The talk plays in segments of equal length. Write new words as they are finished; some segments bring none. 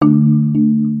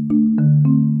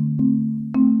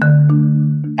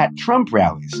at Trump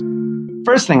rallies.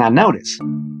 First thing I notice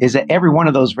is that every one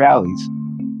of those rallies,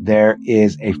 there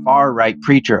is a far-right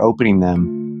preacher opening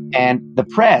them, and the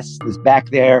press is back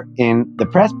there in the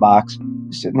press box,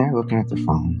 sitting there looking at their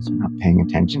phones. They're not paying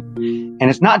attention.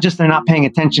 And it's not just they're not paying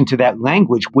attention to that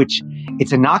language, which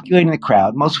it's inoculating the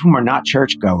crowd, most of whom are not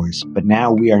churchgoers, but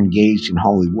now we are engaged in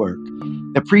holy work.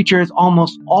 The preacher is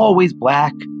almost always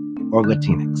black or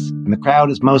Latinx, and the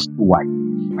crowd is mostly white.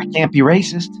 I can't be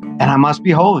racist, and I must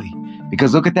be holy,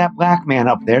 because look at that black man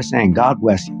up there saying, God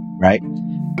bless you, right?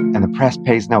 And the press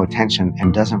pays no attention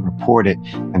and doesn't report it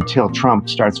until Trump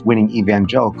starts winning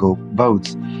evangelical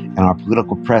votes. And our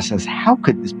political press says, how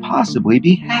could this possibly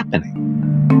be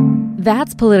happening?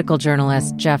 That's political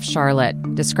journalist Jeff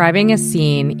Sharlet describing a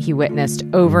scene he witnessed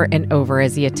over and over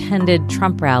as he attended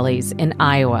Trump rallies in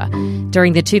Iowa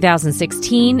during the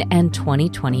 2016 and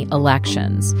 2020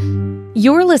 elections.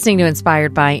 You're listening to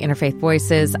Inspired by Interfaith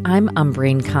Voices. I'm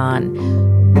Umbreen Khan.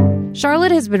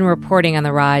 Sharlet has been reporting on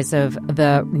the rise of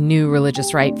the new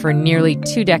religious right for nearly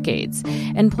 2 decades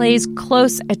and pays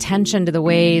close attention to the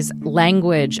ways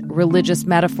language, religious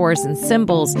metaphors, and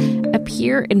symbols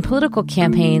appear in political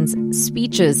campaigns,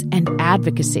 speeches, and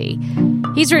advocacy.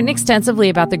 He's written extensively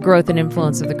about the growth and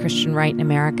influence of the Christian right in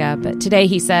America, but today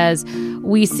he says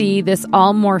we see this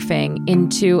all morphing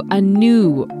into a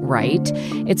new right.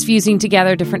 It's fusing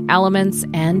together different elements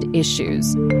and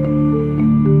issues.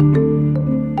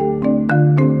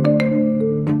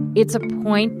 It's a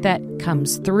point that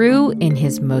comes through in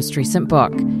his most recent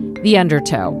book, The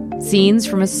Undertow, Scenes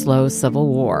from a Slow Civil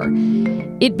War.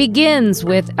 It begins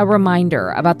with a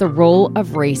reminder about the role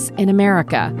of race in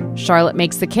America. Sharlet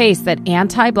makes the case that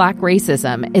anti-Black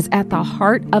racism is at the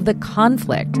heart of the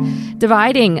conflict,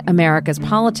 dividing America's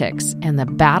politics and the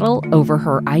battle over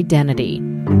her identity.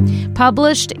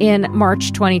 Published in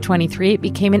March 2023, it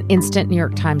became an instant New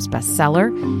York Times bestseller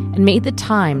and made the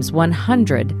Times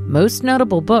 100 most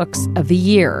notable books of the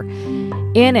year.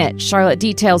 In it, Sharlet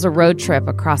details a road trip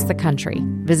across the country,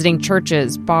 visiting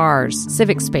churches, bars,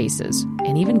 civic spaces,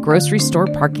 and even grocery store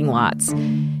parking lots.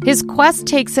 His quest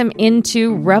takes him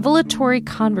into revelatory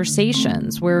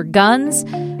conversations where guns,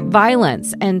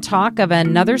 violence, and talk of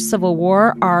another civil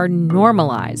war are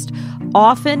normalized,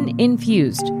 often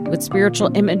infused with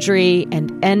spiritual imagery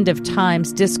and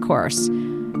end-of-times discourse.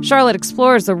 Sharlet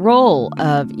explores the role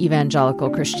of evangelical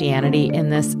Christianity in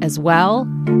this as well,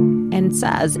 and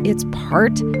says it's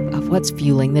part of what's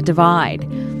fueling the divide.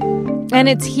 And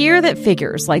it's here that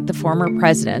figures like the former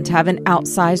president have an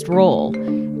outsized role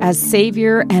as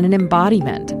savior and an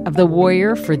embodiment of the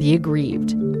warrior for the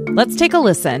aggrieved. Let's take a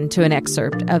listen to an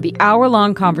excerpt of the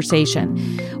hour-long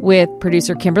conversation with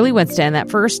producer Kimberly Winston that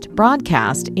first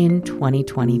broadcast in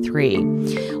 2023.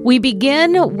 We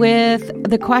begin with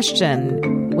the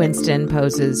question Winston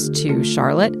poses to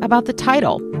Sharlet about the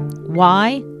title,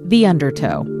 Why the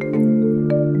Undertow?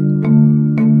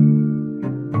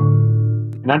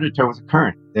 An undertow is a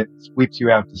current that sweeps you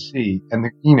out to sea. And,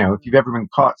 if you've ever been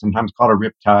caught, sometimes called a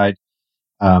riptide,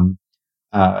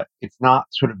 it's not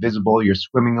sort of visible. You're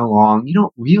swimming along. You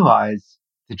don't realize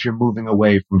that you're moving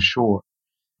away from shore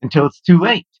until it's too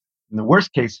late. In the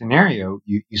worst case scenario,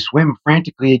 you swim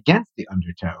frantically against the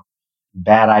undertow.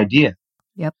 Bad idea.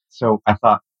 Yep. So I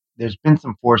thought there's been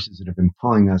some forces that have been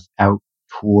pulling us out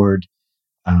toward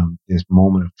this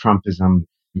moment of Trumpism,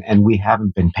 and we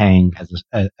haven't been paying as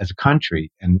a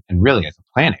country and really as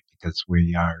a planet, because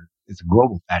it's a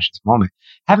global fascist moment,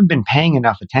 haven't been paying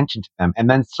enough attention to them. And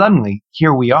then suddenly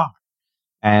here we are.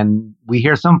 And we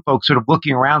hear some folks sort of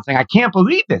looking around saying, I can't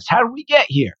believe this. How did we get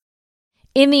here?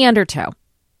 In The Undertow,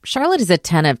 Sharlet is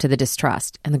attentive to the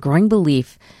distrust and the growing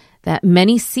belief that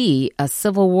many see a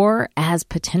civil war as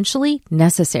potentially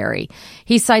necessary.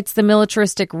 He cites the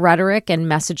militaristic rhetoric and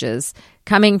messages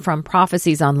coming from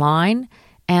prophecies online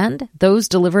and those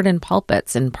delivered in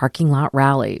pulpits and parking lot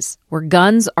rallies, where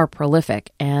guns are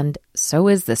prolific, and so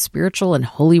is the spiritual and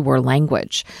holy war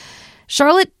language.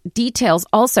 Sharlet details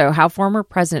also how former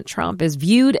President Trump is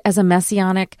viewed as a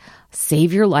messianic,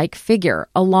 savior-like figure,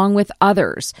 along with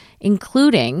others,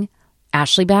 including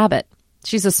Ashley Babbitt.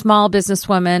 She's a small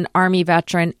businesswoman, Army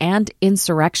veteran, and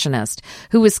insurrectionist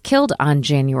who was killed on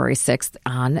January 6th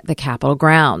on the Capitol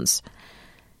grounds.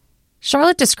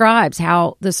 Sharlet describes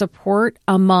how the support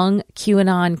among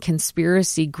QAnon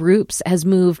conspiracy groups has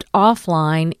moved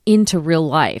offline into real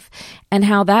life, and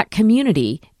how that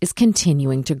community is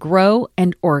continuing to grow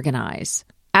and organize.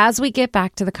 As we get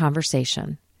back to the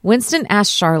conversation, Winston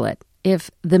asked Sharlet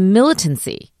if the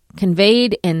militancy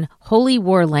conveyed in holy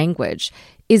war language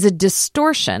is a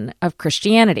distortion of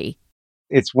Christianity.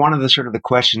 It's one of the sort of the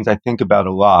questions I think about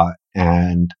a lot,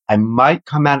 and I might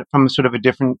come at it from a sort of a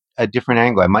different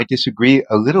angle. I might disagree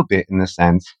a little bit in the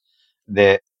sense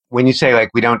that when you say like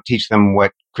we don't teach them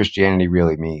what Christianity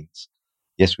really means,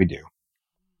 yes, we do.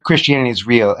 Christianity is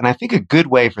real, and I think a good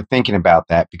way for thinking about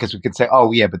that, because we could say,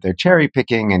 oh yeah, but they're cherry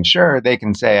picking, and sure, they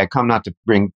can say, I come not to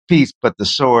bring peace but the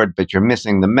sword, but you're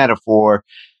missing the metaphor.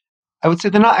 I would say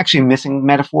they're not actually missing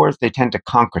metaphors. They tend to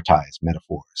concretize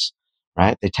metaphors,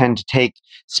 right? They tend to take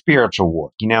spiritual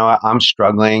work. I'm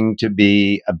struggling to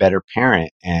be a better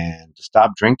parent and to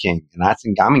stop drinking. And I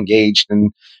think I'm engaged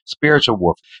in spiritual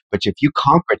work. But if you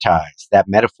concretize that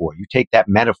metaphor, you take that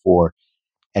metaphor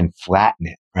and flatten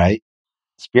it, right?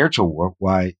 Spiritual war,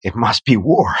 why, it must be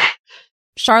war.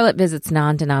 Sharlet visits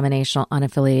non-denominational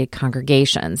unaffiliated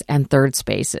congregations and third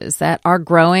spaces that are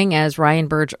growing, as Ryan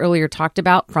Burge earlier talked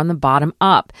about, from the bottom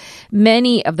up.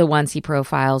 Many of the ones he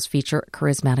profiles feature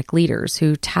charismatic leaders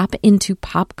who tap into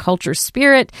pop culture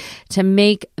spirit to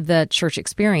make the church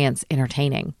experience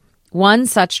entertaining. One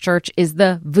such church is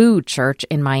the VOO Church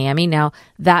in Miami. Now,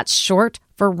 that's short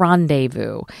for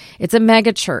Rendezvous. It's a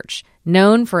mega church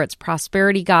known for its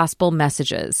prosperity gospel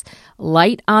messages,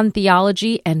 light on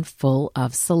theology and full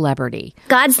of celebrity.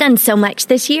 God's done so much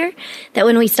this year that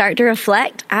when we start to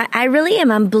reflect, I really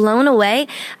am. I'm blown away.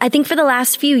 I think for the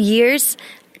last few years,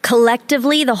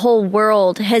 collectively, the whole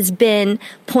world has been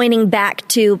pointing back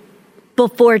to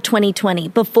before 2020.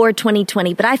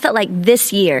 But I felt like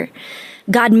this year,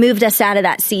 God moved us out of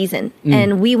that season,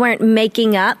 and we weren't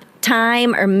making up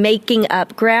time or making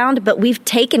up ground, but we've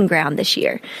taken ground this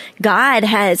year. God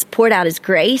has poured out his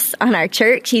grace on our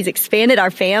church. He's expanded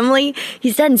our family.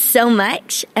 He's done so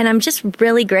much, and I'm just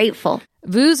really grateful.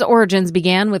 VOO's origins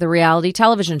began with a reality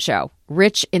television show,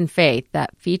 Rich in Faith,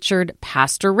 that featured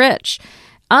Pastor Rich.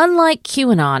 Unlike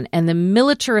QAnon and the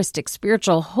militaristic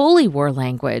spiritual holy war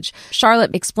language,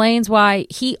 Sharlet explains why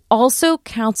he also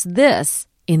counts this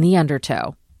in the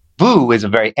Undertow. VOO is a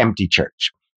very empty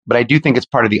church, but I do think it's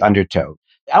part of the Undertow.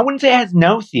 I wouldn't say it has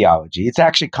no theology. It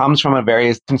actually comes from a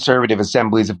various conservative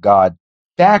Assemblies of God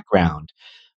background,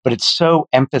 but it's so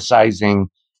emphasizing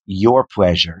your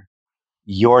pleasure,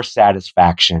 your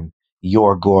satisfaction,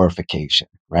 your glorification,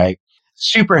 right?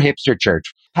 Super hipster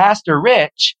church. Pastor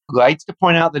Rich likes to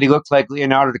point out that he looks like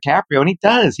Leonardo DiCaprio, and he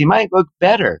does. He might look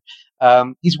better.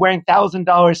 He's wearing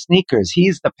 $1,000 sneakers.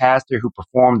 He's the pastor who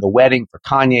performed the wedding for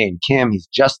Kanye and Kim. He's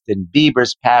Justin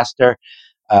Bieber's pastor.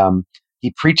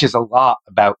 He preaches a lot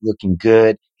about looking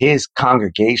good. His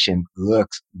congregation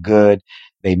looks good.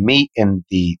 They meet in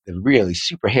the really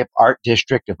super hip art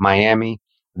district of Miami.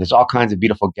 There's all kinds of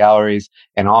beautiful galleries,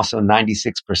 and also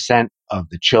 96% of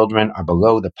the children are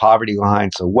below the poverty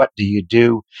line. So what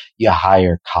do? You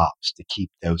hire cops to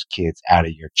keep those kids out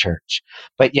of your church.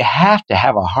 But you have to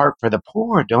have a heart for the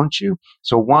poor, don't you?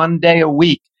 So one day a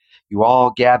week, you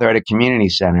all gather at a community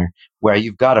center where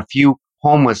you've got a few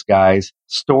homeless guys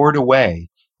stored away,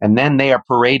 and then they are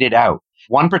paraded out.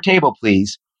 One per table,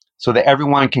 please, so that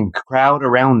everyone can crowd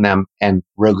around them and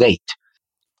relate.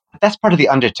 That's part of the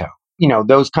Undertow.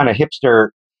 Those kind of hipster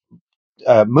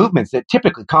movements that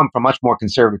typically come from much more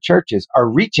conservative churches are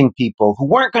reaching people who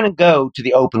weren't going to go to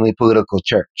the openly political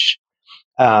church,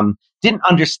 didn't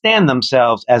understand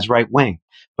themselves as right wing,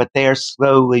 but they are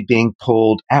slowly being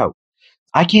pulled out.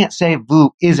 I can't say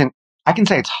VOO isn't, I can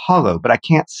say it's hollow, but I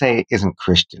can't say it isn't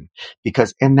Christian,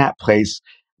 because in that place,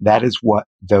 that is what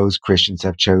those Christians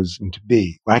have chosen to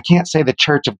be. I can't say the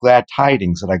Church of Glad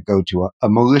Tidings that I go to, a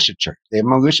militia church. They have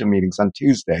militia meetings on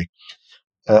Tuesday.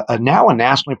 Now a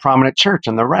nationally prominent church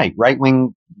on the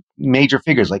right-wing major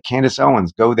figures like Candace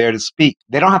Owens go there to speak.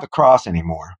 They don't have a cross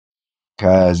anymore,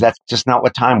 because that's just not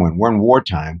what time we're in. We're in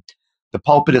wartime. The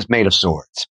pulpit is made of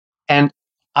swords. And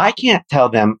I can't tell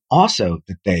them also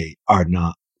that they are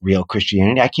not real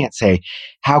Christianity. I can't say,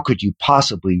 how could you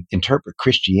possibly interpret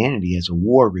Christianity as a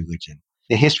war religion?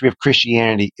 The history of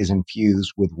Christianity is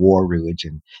infused with war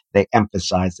religion. They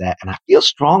emphasize that. And I feel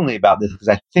strongly about this because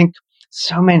I think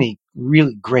so many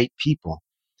really great people,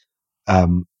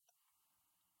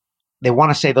 they want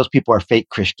to say those people are fake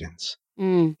Christians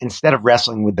instead of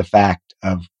wrestling with the fact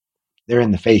of they're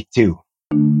in the faith too.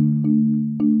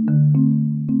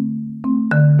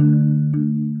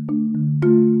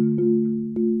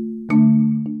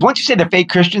 Once you say they're fake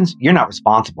Christians, you're not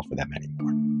responsible for them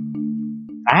anymore.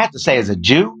 I have to say, as a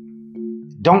Jew,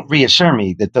 don't reassure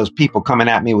me that those people coming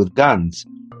at me with guns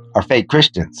are fake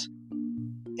Christians.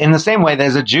 In the same way that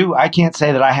as a Jew, I can't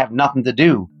say that I have nothing to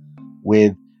do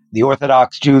with the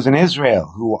Orthodox Jews in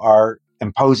Israel who are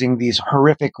imposing these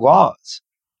horrific laws.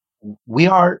 We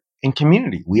are in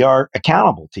community. We are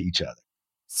accountable to each other.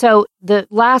 So the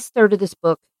last third of this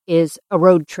book is a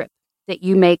road trip that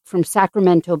you make from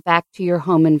Sacramento back to your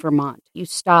home in Vermont. You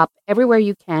stop everywhere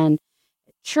you can,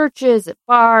 at churches, at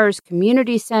bars,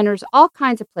 community centers, all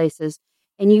kinds of places,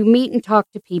 and you meet and talk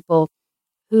to people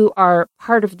who are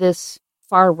part of this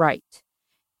far right.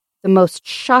 The most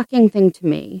shocking thing to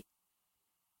me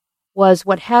was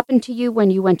what happened to you when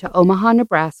you went to Omaha,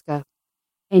 Nebraska,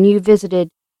 and you visited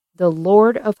the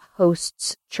Lord of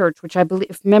Hosts Church, which I believe,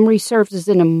 if memory serves, is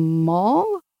in a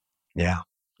mall. Yeah.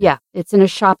 Yeah, it's in a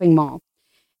shopping mall.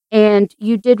 And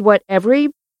you did what every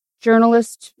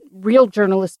journalist, real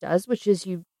journalist does, which is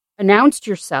you announced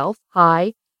yourself.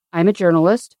 Hi, I'm a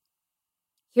journalist.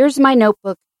 Here's my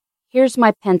notebook. Here's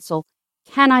my pencil.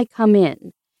 Can I come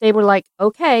in? They were like,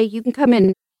 okay, you can come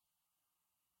in.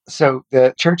 So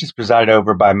the church is presided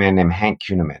over by a man named Hank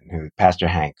Kuhneman, Pastor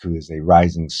Hank, who is a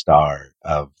rising star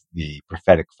of the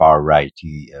prophetic far right.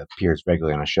 He appears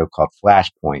regularly on a show called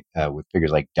Flashpoint with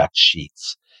figures like Dutch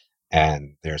Sheets.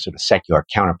 And their sort of secular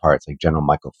counterparts like General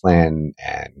Michael Flynn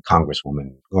and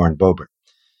Congresswoman Lauren Boebert.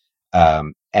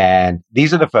 And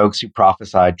these are the folks who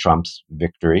prophesied Trump's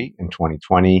victory in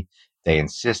 2020. They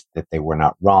insist that they were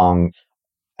not wrong.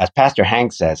 As Pastor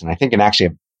Hank says, and I think in actually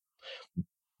a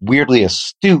weirdly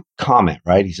astute comment,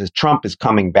 right? He says, Trump is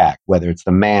coming back, whether it's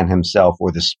the man himself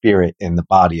or the spirit in the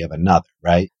body of another,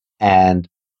 right? And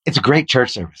it's a great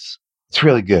church service. It's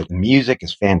really good. The music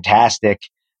is fantastic.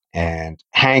 And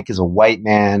Hank is a white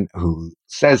man who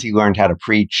says he learned how to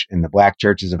preach in the black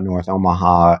churches of North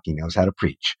Omaha. He knows how to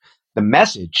preach. The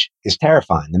message is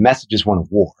terrifying. The message is one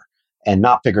of war and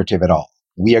not figurative at all.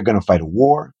 We are going to fight a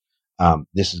war.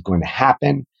 This is going to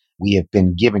happen. We have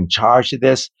been given charge to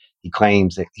this. He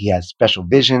claims that he has special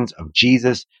visions of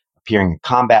Jesus appearing in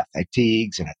combat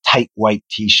fatigues and a tight white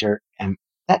t-shirt. And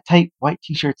that tight white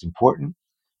t-shirt's important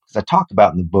because I talk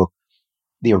about in the book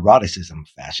the eroticism of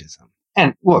fascism.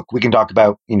 And look, we can talk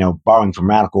about, borrowing from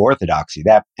radical orthodoxy,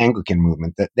 that Anglican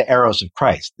movement, the eros of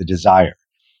Christ, the desire.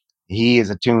 He is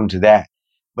attuned to that.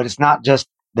 But it's not just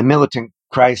the militant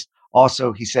Christ.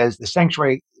 Also, he says, the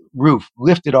sanctuary roof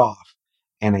lifted off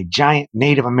and a giant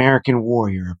Native American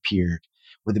warrior appeared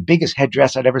with the biggest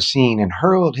headdress I'd ever seen and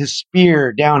hurled his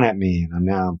spear down at me.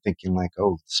 And I'm thinking like,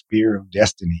 oh, spear of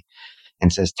destiny,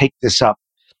 and says, take this up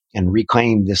and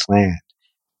reclaim this land.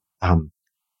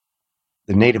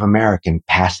 The Native American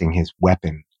passing his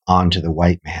weapon on to the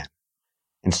white man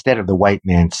instead of the white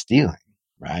man stealing,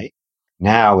 right?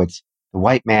 Now it's the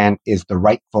white man is the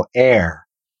rightful heir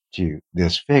to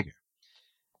this figure.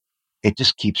 It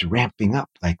just keeps ramping up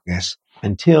like this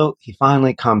until he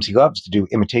finally comes. He loves to do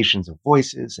imitations of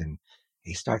voices, and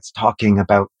he starts talking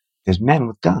about there's men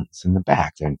with guns in the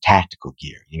back. They're in tactical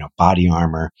gear, body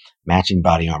armor, matching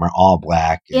body armor, all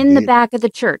black. In the back of the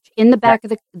church, in the back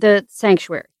of the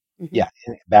sanctuary. Mm-hmm. Yeah,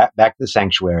 back to the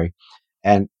sanctuary.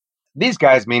 And these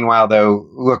guys, meanwhile, though,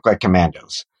 look like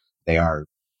commandos. They are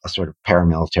a sort of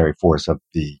paramilitary force of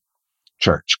the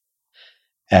church.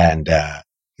 And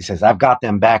he says, I've got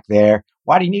them back there.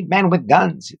 Why do you need men with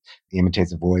guns? He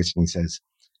imitates a voice, and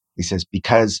he says,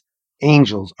 because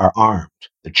angels are armed.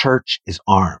 The church is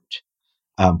armed.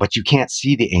 But you can't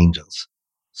see the angels.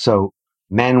 So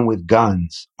men with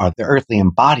guns are the earthly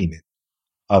embodiment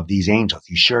of these angels.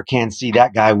 You sure can see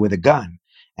that guy with a gun.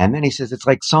 And then he says, it's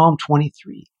like Psalm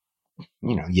 23.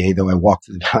 Yea, though I walk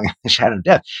through the valley of the shadow of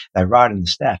death, thy rod and the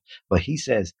staff. But he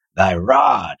says, thy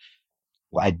rod.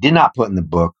 Well, I did not put in the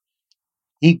book.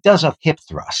 He does a hip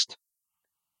thrust.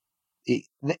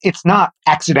 It's not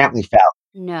accidentally foul.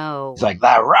 No. It's like,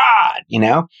 thy rod,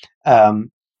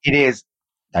 it is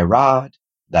thy rod,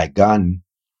 thy gun,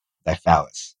 thy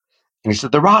phallus. And he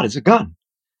said, the rod is a gun.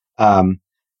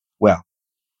 Well,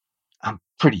 I'm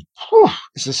pretty,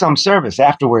 this is some service.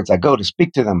 Afterwards, I go to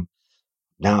speak to them.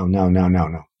 No.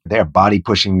 They're body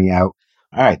pushing me out.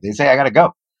 All right. They say, I got to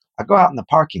go. I go out in the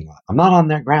parking lot. I'm not on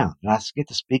their ground. And I get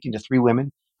to speaking to three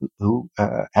women who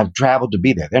have traveled to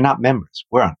be there. They're not members.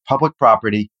 We're on public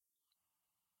property.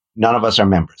 None of us are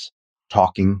members.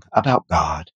 Talking about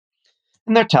God.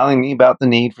 And they're telling me about the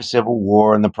need for civil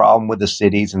war and the problem with the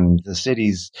cities. And the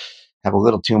cities have a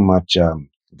little too much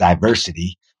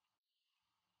diversity.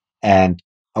 And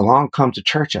along comes a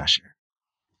church usher.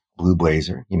 Blue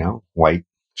blazer, white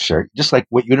shirt, just like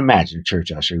what you'd imagine a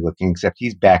church usher looking, except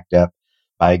he's backed up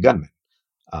by a gunman,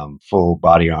 full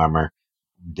body armor,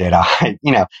 dead eye,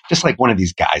 just like one of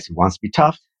these guys who wants to be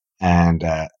tough. And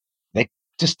they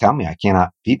just tell me I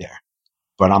cannot be there,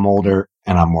 but I'm older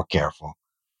and I'm more careful.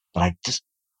 But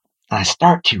I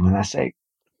start to, and I say,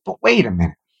 but wait a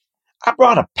minute, I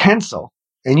brought a pencil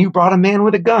and you brought a man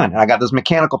with a gun. And I got this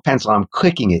mechanical pencil. And I'm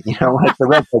clicking it, like the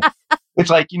red. It's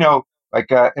like,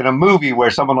 like in a movie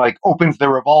where someone like opens their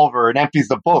revolver and empties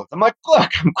the bullets. I'm like, look,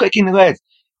 I'm clicking the legs.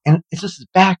 And it's just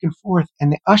back and forth.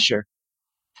 And the usher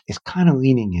is kind of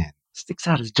leaning in, sticks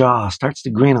out his jaw, starts to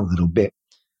grin a little bit.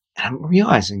 And I'm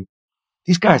realizing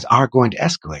these guys are going to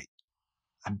escalate.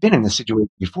 I've been in this situation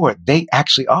before. They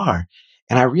actually are.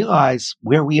 And I realize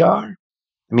where we are.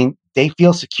 I mean, they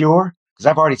feel secure because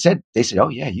I've already said, they said, oh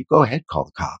yeah, you go ahead, call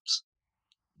the cops.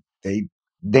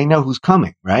 They know who's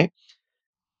coming, right?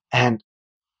 And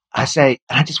I say,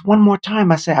 and I just one more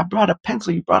time, I say, I brought a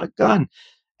pencil, you brought a gun.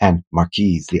 And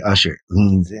Marquise, the usher,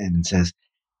 leans in and says,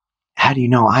 how do you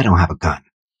know I don't have a gun?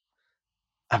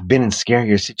 I've been in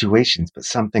scarier situations, but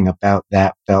something about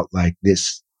that felt like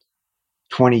this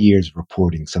 20 years of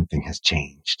reporting, something has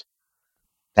changed.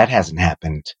 That hasn't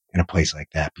happened in a place like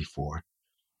that before.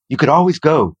 You could always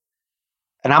go,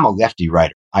 and I'm a lefty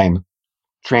writer. I am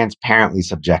transparently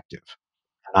subjective.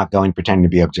 I'm not going pretending to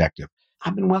be objective.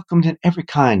 I've been welcomed in every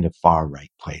kind of far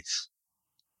right place.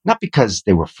 Not because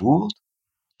they were fooled,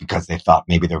 because they thought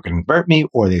maybe they were going to convert me,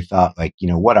 or they thought like,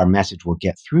 what our message will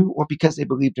get through, or because they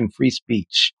believed in free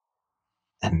speech.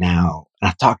 And now, and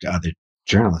I've talked to other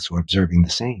journalists who are observing the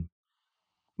same.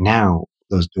 Now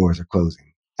those doors are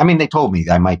closing. I mean, they told me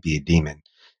I might be a demon,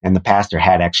 and the pastor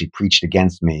had actually preached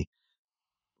against me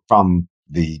from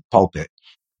the pulpit.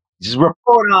 He says,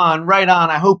 report on, right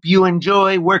on. I hope you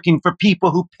enjoy working for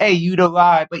people who pay you to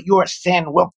lie, but your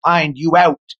sin will find you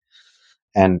out.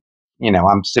 And,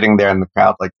 I'm sitting there in the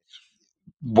crowd, like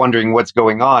wondering what's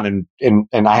going on. And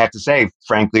I have to say,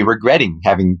 frankly, regretting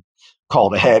having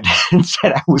called ahead and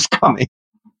said I was coming.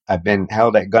 I've been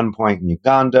held at gunpoint in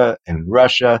Uganda and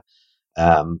Russia.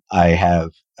 I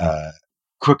have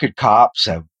crooked cops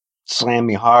have slammed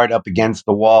me hard up against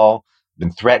the wall,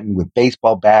 been threatened with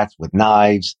baseball bats, with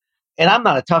knives. And I'm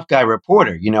not a tough guy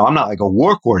reporter. I'm not like a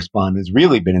war correspondent who's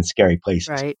really been in scary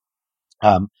places. Right.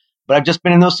 But I've just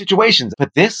been in those situations.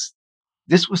 But this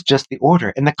was just the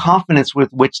order, and the confidence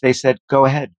with which they said, go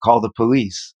ahead, call the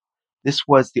police. This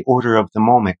was the order of the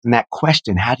moment. And that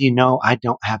question, how do you know I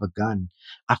don't have a gun?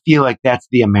 I feel like that's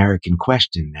the American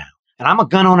question now. And I'm a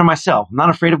gun owner myself. I'm not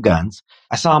afraid of guns.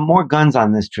 I saw more guns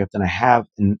on this trip than I have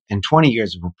in 20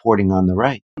 years of reporting on the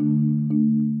right.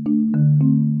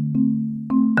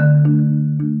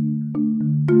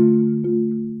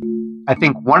 I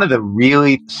think one of the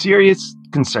really serious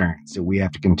concerns that we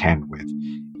have to contend with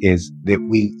is that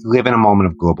we live in a moment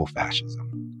of global fascism.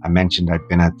 I mentioned I'd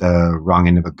been at the wrong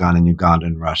end of a gun in Uganda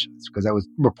and Russia. It's because I was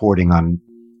reporting on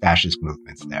fascist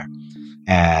movements there.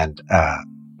 And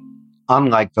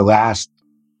unlike the last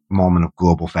moment of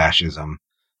global fascism,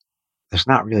 there's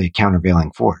not really a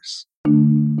countervailing force.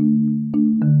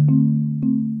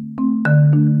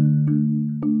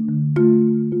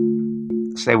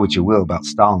 Say what you will about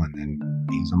Stalin, and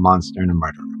he's a monster and a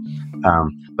murderer.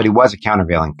 But he was a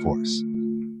countervailing force.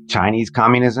 Chinese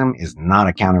communism is not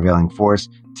a countervailing force.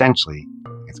 Essentially,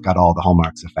 it's got all the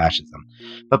hallmarks of fascism.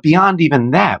 But beyond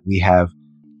even that, we have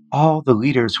all the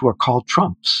leaders who are called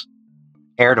Trumps.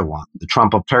 Erdogan, the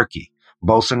Trump of Turkey.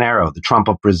 Bolsonaro, the Trump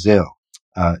of Brazil.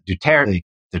 Duterte,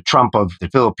 the Trump of the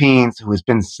Philippines, who has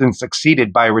been since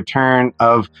succeeded by a return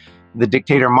of the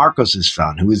dictator Marcos's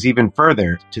son, who is even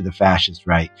further to the fascist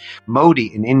right.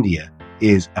 Modi in India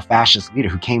is a fascist leader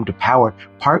who came to power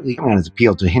partly on his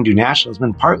appeal to Hindu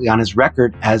nationalism, partly on his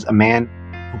record as a man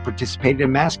who participated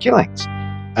in mass killings.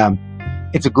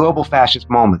 It's a global fascist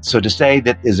moment. So to say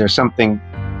that is there something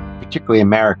particularly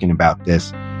American about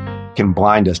this can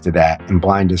blind us to that and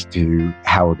blind us to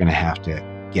how we're going to have to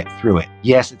get through it.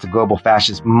 Yes, it's a global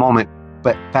fascist moment,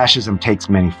 but fascism takes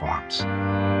many forms.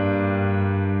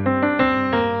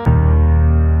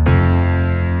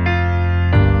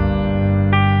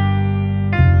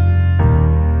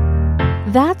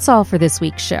 That's all for this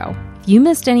week's show. If you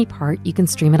missed any part, you can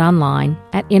stream it online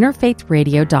at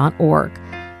interfaithradio.org.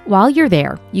 While you're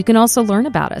there, you can also learn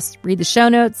about us, read the show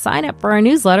notes, sign up for our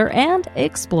newsletter, and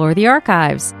explore the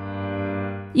archives.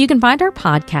 You can find our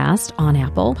podcast on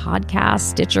Apple Podcasts,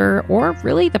 Stitcher, or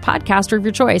really the podcaster of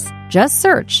your choice. Just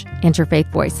search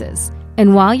Interfaith Voices.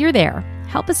 And while you're there,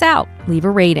 help us out. Leave a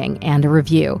rating and a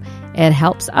review. It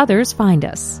helps others find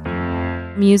us.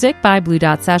 Music by Blue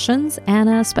Dot Sessions, and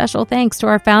a special thanks to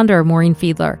our founder, Maureen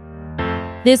Fiedler.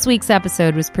 This week's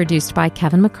episode was produced by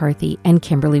Kevin McCarthy and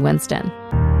Kimberly Winston.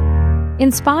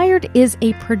 Inspired is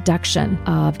a production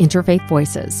of Interfaith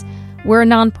Voices. We're a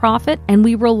nonprofit, and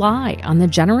we rely on the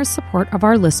generous support of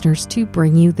our listeners to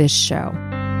bring you this show.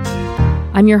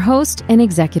 I'm your host and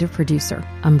executive producer,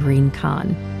 Umbreen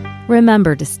Khan.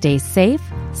 Remember to stay safe,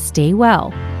 stay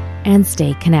well, and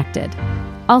stay connected.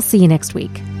 I'll see you next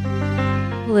week.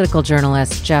 Political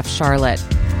journalist Jeff Sharlet